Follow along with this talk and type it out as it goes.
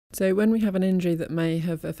So when we have an injury that may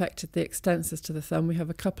have affected the extensors to the thumb, we have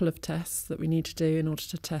a couple of tests that we need to do in order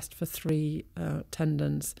to test for three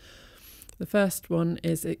tendons. The first one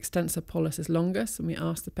is extensor pollicis longus, and we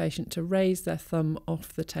ask the patient to raise their thumb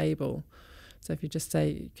off the table. So if you just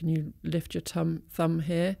say, can you lift your thumb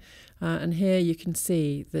here? And here you can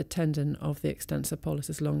see the tendon of the extensor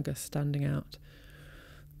pollicis longus standing out.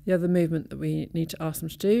 The other movement that we need to ask them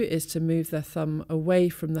to do is to move their thumb away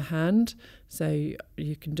from the hand. So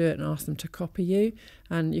you can do it and ask them to copy you.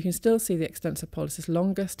 And you can still see the extensor pollicis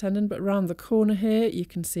longus tendon, but around the corner here you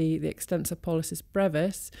can see the extensor pollicis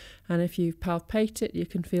brevis. And if you palpate it, you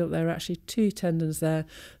can feel there are actually two tendons there,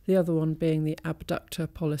 the other one being the abductor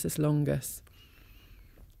pollicis longus.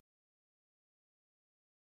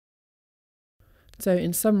 So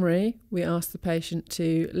in summary, we ask the patient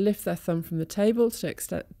to lift their thumb from the table to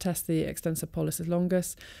test the extensor pollicis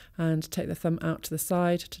longus, and take their thumb out to the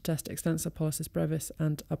side to test extensor pollicis brevis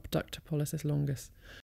and abductor pollicis longus.